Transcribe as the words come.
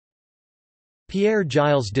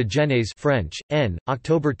Pierre-Gilles de Gennes French, N.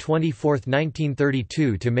 October 24,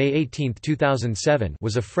 1932 to May 18, 2007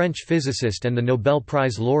 was a French physicist and the Nobel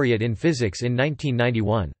Prize laureate in physics in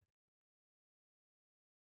 1991.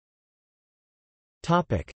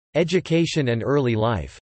 Topic: Education and early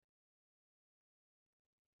life.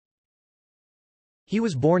 He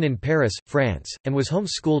was born in Paris, France, and was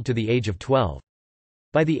homeschooled to the age of 12.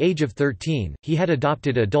 By the age of 13, he had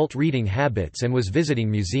adopted adult reading habits and was visiting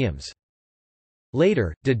museums.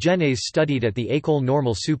 Later, de Gennes studied at the École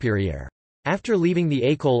Normale Supérieure. After leaving the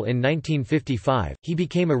école in 1955, he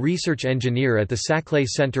became a research engineer at the Saclay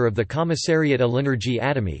Center of the Commissariat à l'Énergie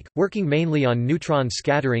Atomique, working mainly on neutron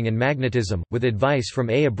scattering and magnetism, with advice from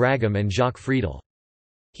A. Bragam and Jacques Friedel.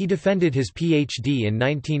 He defended his Ph.D. in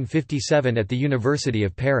 1957 at the University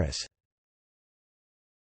of Paris.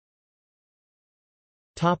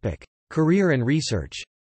 Career and research.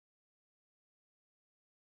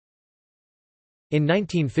 In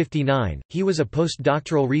 1959, he was a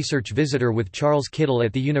postdoctoral research visitor with Charles Kittel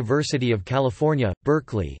at the University of California,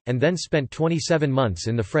 Berkeley, and then spent 27 months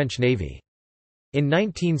in the French Navy. In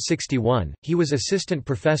 1961, he was assistant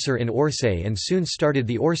professor in Orsay and soon started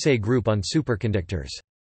the Orsay Group on superconductors.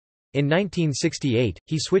 In 1968,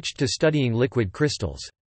 he switched to studying liquid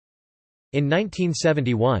crystals. In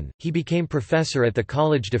 1971, he became professor at the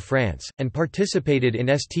Collège de France, and participated in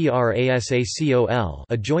STRASACOL,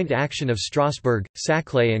 a joint action of Strasbourg,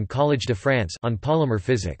 Saclay and Collège de France on polymer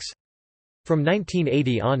physics. From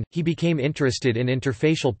 1980 on, he became interested in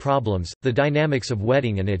interfacial problems, the dynamics of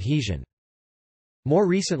wetting and adhesion. More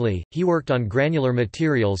recently, he worked on granular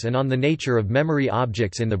materials and on the nature of memory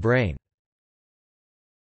objects in the brain.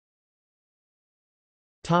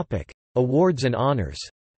 Awards and honors.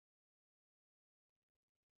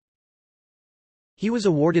 He was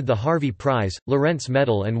awarded the Harvey Prize, Lorentz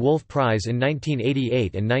Medal and Wolf Prize in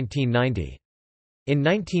 1988 and 1990. In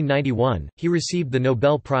 1991, he received the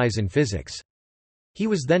Nobel Prize in Physics. He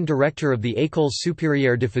was then director of the École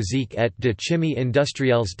supérieure de physique et de chimie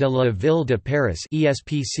industrielles de la Ville de Paris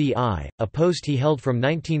 (ESPCI), a post he held from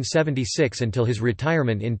 1976 until his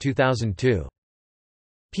retirement in 2002.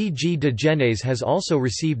 Pierre-Gilles de Gennes has also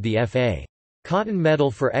received the F.A. Cotton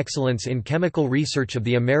Medal for Excellence in Chemical Research of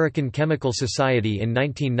the American Chemical Society in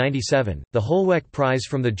 1997, the Holweck Prize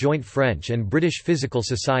from the Joint French and British Physical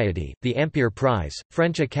Society, the Ampere Prize,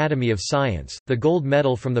 French Academy of Science, the Gold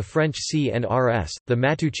Medal from the French CNRS, the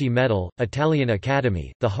Matteucci Medal, Italian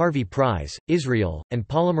Academy, the Harvey Prize, Israel, and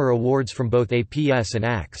Polymer Awards from both APS and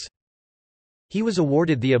AX. He was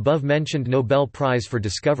awarded the above-mentioned Nobel Prize for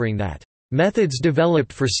discovering that methods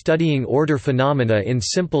developed for studying order phenomena in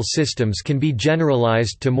simple systems can be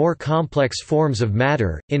generalized to more complex forms of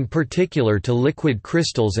matter, in particular to liquid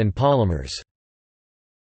crystals and polymers.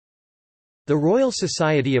 The Royal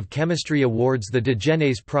Society of Chemistry awards the de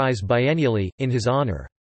Gennes Prize biennially, in his honor.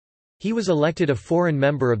 He was elected a foreign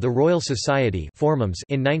member of the Royal Society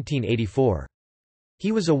in 1984.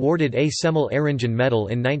 He was awarded a Semel-Erringen Medal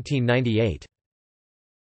in 1998.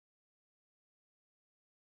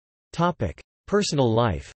 Personal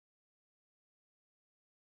life.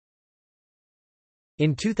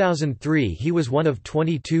 In 2003 he was one of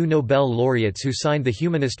 22 Nobel laureates who signed the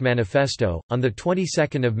Humanist Manifesto. On the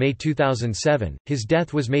 22nd of May 2007, his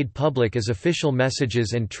death was made public as official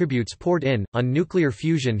messages and tributes poured in. On nuclear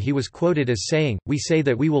fusion he was quoted as saying, "We say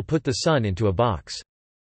that we will put the sun into a box.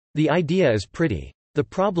 The idea is pretty. The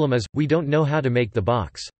problem is, we don't know how to make the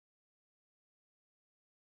box."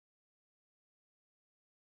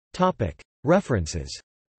 References